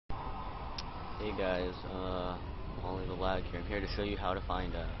Hey guys, only the lag here. I'm here to show you how to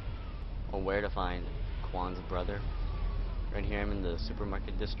find, or where to find Kwans' brother. Right here I'm in the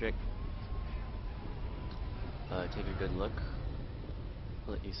supermarket district. Take a good look.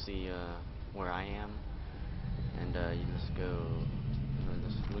 Let you see, where I am. And, you just go,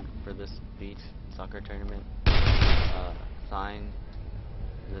 just look for this beach soccer tournament, sign.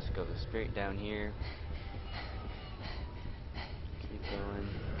 Just go straight down here. Keep going.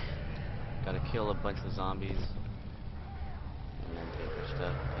 Gotta kill a bunch of zombies and then take their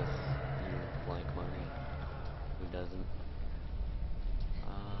stuff because you like money. Who doesn't?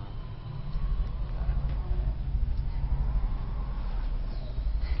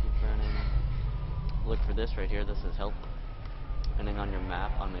 Keep running. Look for this right here. This is help. Depending on your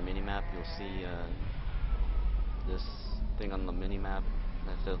map, on my mini map, you'll see this thing on the mini map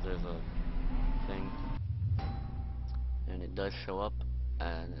that says there's a thing, and it does show up.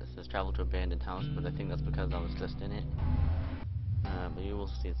 And it says travel to abandoned house, but I think that's because I was just in it. But you will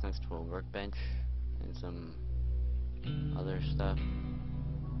see it's next to a workbench and some other stuff.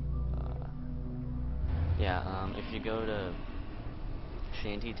 If you go to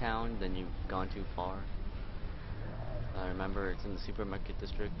Shantytown, then you've gone too far. Remember, it's in the supermarket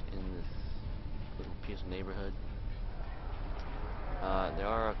district in this little piece of neighborhood. There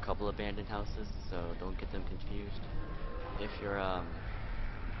are a couple abandoned houses, so don't get them confused. If you're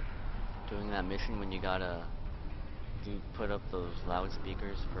doing that mission when you gotta put up those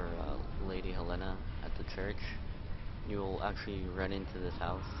loudspeakers for Lady Helena at the church, you'll actually run into this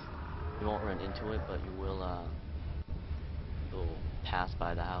house. You won't run into it, but you will you'll pass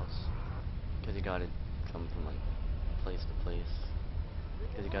by the house, because you gotta come from like place to place,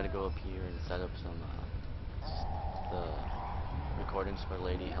 because you gotta go up here and set up some the recordings for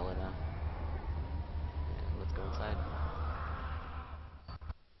Lady Helena. And let's go inside.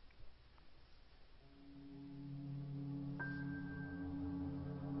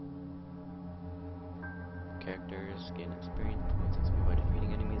 Characters, gain experience, points XP by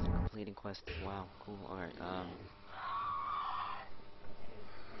defeating enemies and completing quests. Wow, cool. Alright, so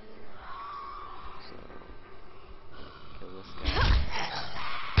kill this guy.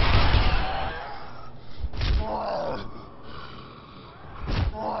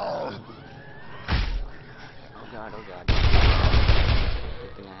 Oh god, oh god.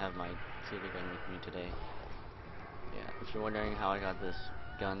 Good thing I have my shooter gun with me today. Yeah, if you're wondering how I got this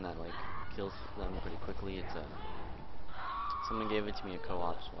gun that like kills them pretty quickly, it's someone gave it to me a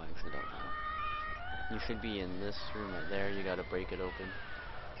co-op, so I actually don't know. You should be in this room right there. You gotta break it open.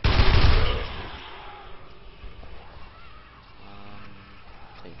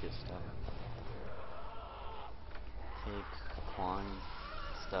 Take his stuff. Take Kwans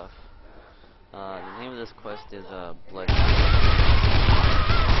stuff. The name of this quest is Blood Ties.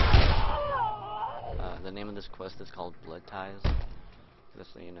 The name of this quest is called Blood Ties.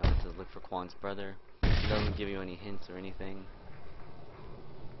 Just so you know, to look for Kwans' brother. It doesn't give you any hints or anything.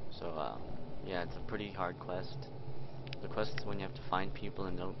 So, yeah, it's a pretty hard quest. The quests when you have to find people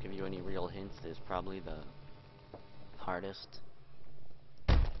and don't give you any real hints is probably the hardest.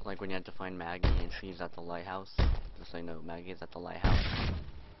 Like when you have to find Maggie and she's at the lighthouse. Just so you know, Maggie is at the lighthouse.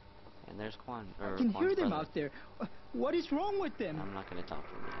 And there's Kwan. I can hear them out there. What is wrong with them? I'm not gonna talk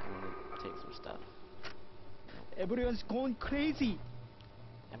from me. I'm gonna take some stuff. Everyone's going crazy.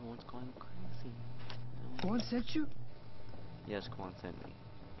 Everyone's going crazy. Kwan sent you? Yes, Kwan sent me.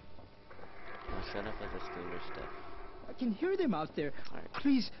 Now shut up as I steal your stuff. I can hear them out there. Alright.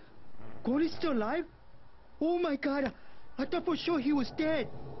 Please. Kwan is still alive? Oh my god. I thought for sure he was dead.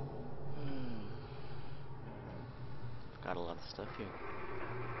 I've got a lot of stuff here.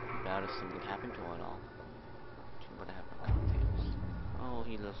 Bad if something happened to it all. But I have no cocktails. Oh,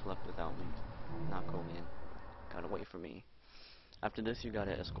 he just left without me. Not cool, man. Gotta wait for me. After this, you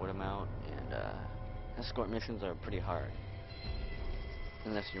gotta escort him out, and escort missions are pretty hard.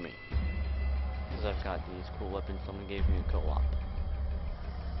 Unless you're me. Because I've got these cool weapons someone gave me a co-op.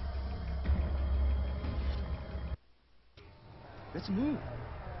 Let's move.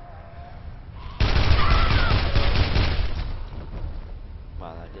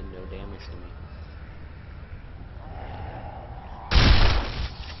 Wow, that did no damage to me.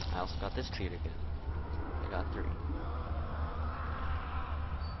 I also got this cheater gun. I got 3.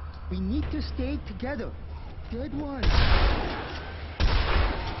 We need to stay together. Dead one.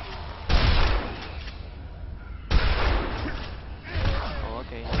 Oh,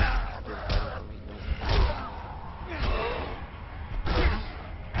 okay.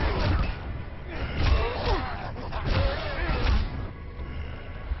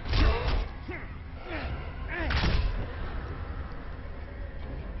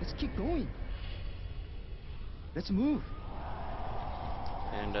 Let's keep going. Let's move.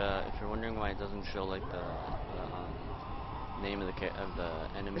 And if you're wondering why it doesn't show like the name of the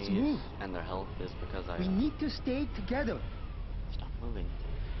enemies move. and their health, is because I We need to stay together. stop moving.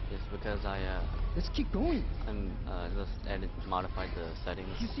 Is because I Let's keep going. just modified the settings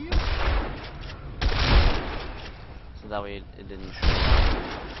You see him? so that way it didn't show.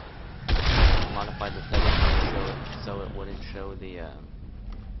 Modified the settings to show it, so it wouldn't show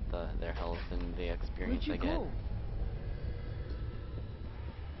their health and the Where'd experience you I get. go?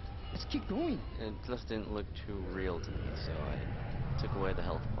 Let's keep going. It just didn't look too real to me, so I took away the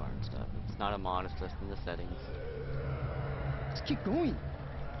health bar and stuff. It's not a mod, it's just in the settings. Let's keep going.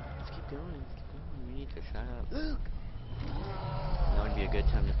 Let's keep going, let's keep going. You need to shut up. Look. That would be a good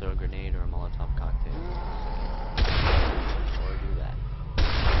time to throw a grenade or a Molotov cocktail. Or do that.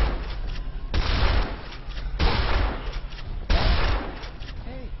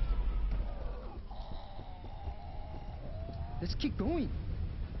 Hey. Let's keep going.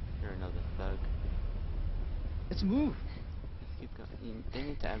 You're another thug. Let's move. Let's keep going. They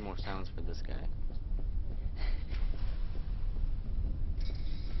need to add more sounds for this guy.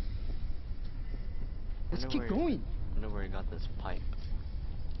 Let's keep going. I wonder where he got this pipe.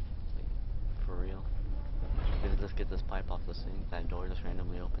 Like, for real. Did it just get this pipe off the sink? That door just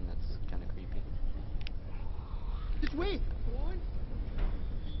randomly opened? That's kind of creepy. Just wait. One.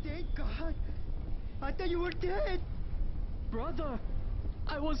 Thank God. I thought you were dead. Brother,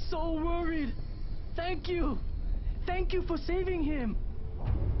 I was so worried. Thank you. Thank you for saving him.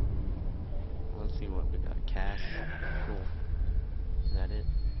 Let's see what we got. Cash. Cool. Is that it?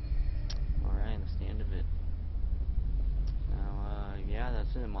 Alright, that's the end of it. Now, yeah,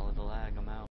 that's it. Molly the Lag. I'm out.